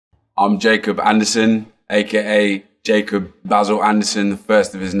I'm Jacob Anderson, aka Jacob Basil Anderson, the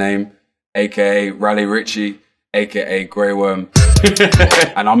first of his name, aka Raleigh Ritchie, aka Grey Worm.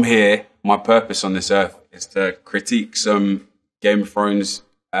 And I'm here. My purpose on this earth is to critique some Game of Thrones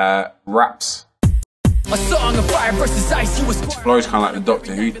raps. A song of fire versus ice, you was Flow's kind of like the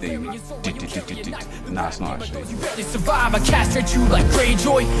Doctor Who theme. Nah, it's not actually. You barely survive, I castrate you like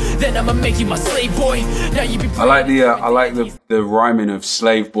Greyjoy. Then I'ma make you my slave boy. Now you be I like the rhyming of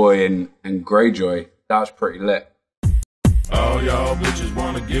slave boy and Greyjoy. That was pretty lit. All y'all bitches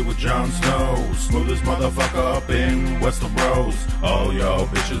wanna get with Jon Snow, smoothest motherfucker up in Westeros. All y'all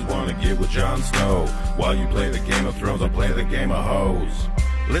bitches wanna get with Jon Snow. While you play the Game of Thrones, I play the game of hoes.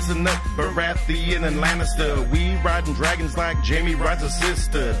 Listen up, Baratheon and Lannister. We riding dragons like Jaime rides her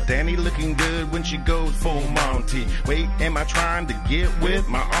sister. Dany looking good when she goes full Monty. Wait, am I trying to get with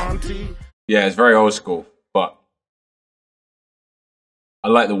my auntie? Yeah, it's very old school, but I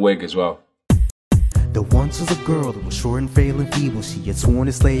like the wig as well. There once was a girl that was short and frail and feeble. She had sworn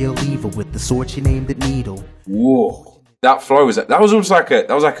to slay a lever with the sword she named it Needle. Whoa. That flow was almost like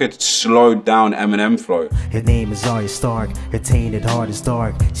a slowed down Eminem flow. Her name is Arya Stark, her tainted heart is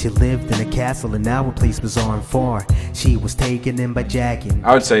dark. She lived in a castle and now her place was on far. She was taken in by Jacken.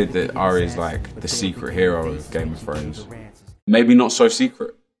 I would say that Arya is like the secret hero of Game of Thrones. Maybe not so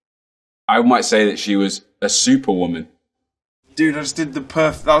secret. I might say that she was a superwoman. Dude, I just did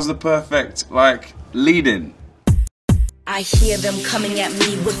that was the perfect, like, lead-in. I hear them coming at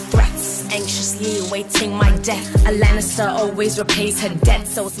me with threats, anxiously awaiting my death. A Lannister always repays her debt,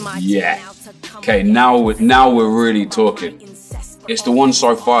 so it's my yeah. Okay, now we're really talking. It's the one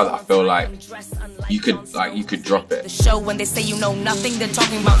so far that I feel like you could drop it. The show when they say you know nothing, they're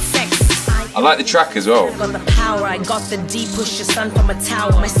talking about sex. I like the track as well. Got the power, I got the D, push your son from a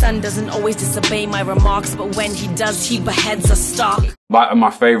tower. My son doesn't always disobey my remarks, but when he does, he beheads a Stark.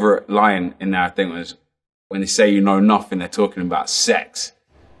 My favorite line in there, I think, was when they say you know nothing, they're talking about sex.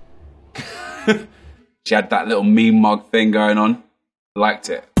 She had that little meme mug thing going on. Liked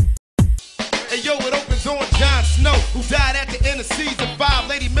it. Hey yo, it opens on Jon Snow, who died at the end of season 5.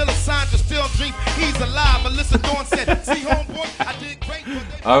 Lady Melisandre still dream he's alive. Alyssa Dawn said, "See homeboy, I did great."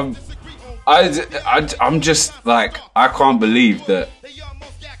 I'm just like, I can't believe that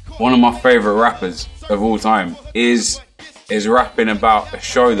one of my favorite rappers of all time is rapping about a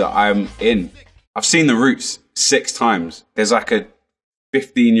show that I'm in. I've seen The Roots 6 times. There's like a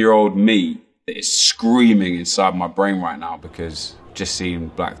 15-year-old me that is screaming inside my brain right now because just seeing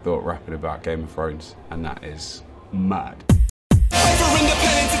Black Thought rapping about Game of Thrones, and that is mad. For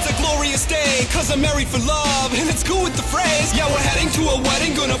independence, it's a glorious day, cause I'm married for love, and it's cool with the phrase. Yeah, we're heading to a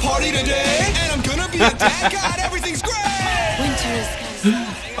wedding, gonna party today, and I'm gonna be a dad, God, everything's great! Winter is coming.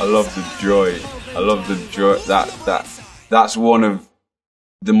 I love the joy. I love the joy. That's one of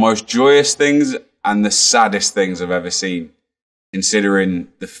the most joyous things and the saddest things I've ever seen, considering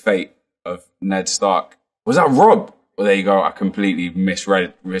the fate of Ned Stark. Was that Rob? Well, there you go. I completely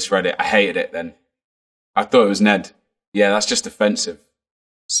misread it. I hated it then. I thought it was Ned. Yeah, that's just offensive.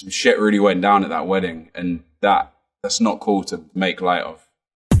 Some shit really went down at that wedding, and that's not cool to make light of.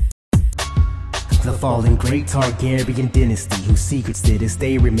 The fallen great Targaryen dynasty, whose secrets to this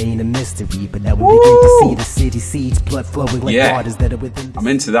day remain a mystery. But now we begin to see the city siege, blood flowing like waters that are within. I'm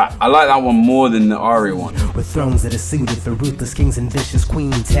into that. I like that one more than the Arya one. With thrones that are suited for ruthless kings and vicious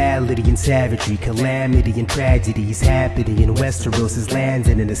queens, brutality and savagery, calamity and tragedies happening in Westeros' lands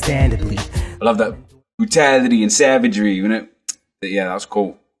and understandably. I love that brutality and savagery, you know? Yeah, that's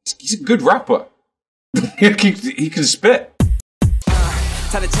cool. He's a good rapper. He can spit.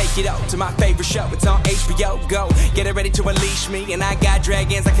 Time to take it out to my favorite show. It's on HBO Go. Get it ready to unleash me, and I got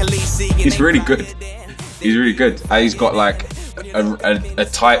dragons I can see. He's really good. He's really good. He's got like a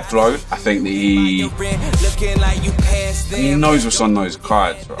tight flow. I think that he knows what's on those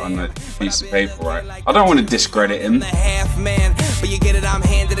cards, or on the piece of paper, right? I don't want to discredit him.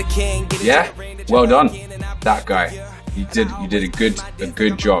 Yeah, well done, that guy. You did a good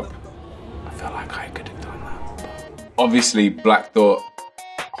job. I feel like I could have done that. Obviously, Black Thought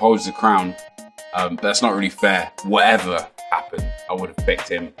holds the crown. That's not really fair. Whatever happened, I would have picked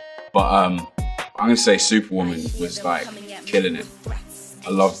him. But I'm gonna say Superwoman was like killing it. I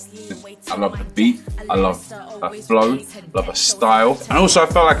love the beat. I love her flow. I love her style. And also, I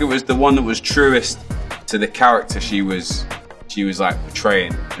felt like it was the one that was truest to the character she was like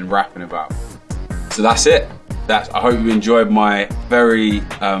portraying and rapping about. So that's it. I hope you enjoyed my very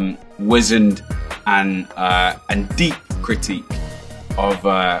wizened and deep critique of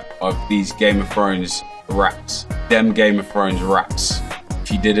these Game of Thrones raps. Them Game of Thrones raps.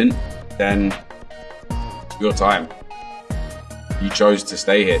 If you didn't, then your time. you chose to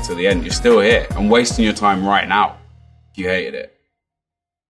stay here till the end. You're still here and wasting your time right now if you hated it.